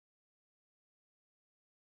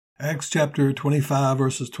Acts chapter 25,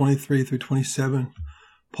 verses 23 through 27.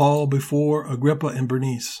 Paul before Agrippa and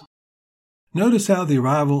Bernice. Notice how the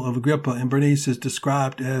arrival of Agrippa and Bernice is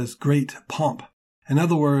described as great pomp. In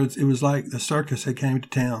other words, it was like the circus had came to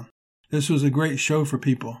town. This was a great show for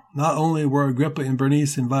people. Not only were Agrippa and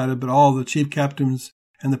Bernice invited, but all the chief captains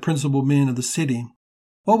and the principal men of the city.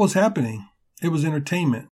 What was happening? It was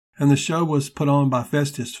entertainment, and the show was put on by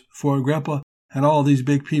Festus for Agrippa and all these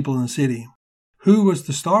big people in the city. Who was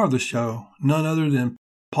the star of the show? None other than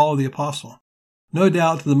Paul the Apostle. No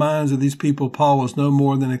doubt to the minds of these people, Paul was no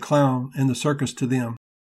more than a clown in the circus to them.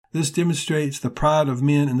 This demonstrates the pride of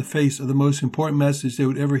men in the face of the most important message they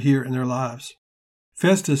would ever hear in their lives.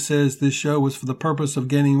 Festus says this show was for the purpose of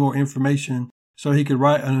gaining more information so he could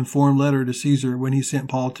write an informed letter to Caesar when he sent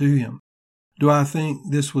Paul to him. Do I think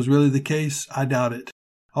this was really the case? I doubt it.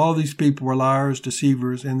 All these people were liars,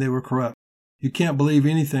 deceivers, and they were corrupt. You can't believe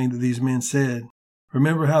anything that these men said.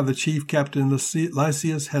 Remember how the chief captain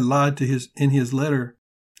Lysias had lied in his letter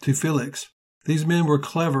to Felix. These men were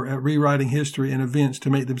clever at rewriting history and events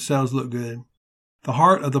to make themselves look good. The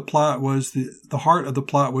heart of the plot was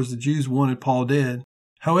the Jews wanted Paul dead.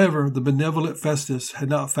 However, the benevolent Festus had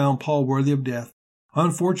not found Paul worthy of death.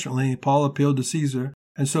 Unfortunately, Paul appealed to Caesar,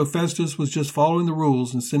 and so Festus was just following the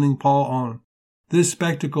rules and sending Paul on. This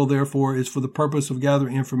spectacle, therefore, is for the purpose of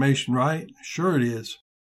gathering information, right? Sure it is.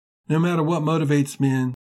 No matter what motivates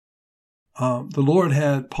men, the Lord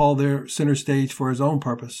had Paul there center stage for his own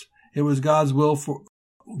purpose. It was God's will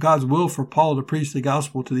for Paul to preach the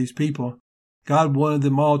gospel to these people. God wanted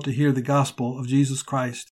them all to hear the gospel of Jesus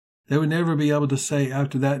Christ. They would never be able to say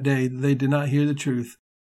after that day that they did not hear the truth.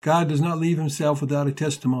 God does not leave himself without a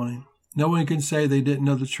testimony. No one can say they didn't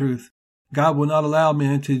know the truth. God will not allow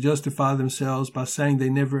men to justify themselves by saying they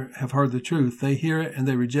never have heard the truth. They hear it and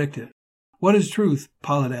they reject it. What is truth?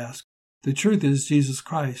 Pilate asked. The truth is Jesus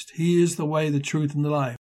Christ. He is the way, the truth, and the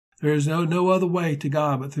life. There is no other way to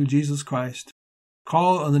God but through Jesus Christ.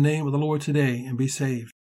 Call on the name of the Lord today and be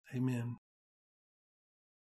saved. Amen.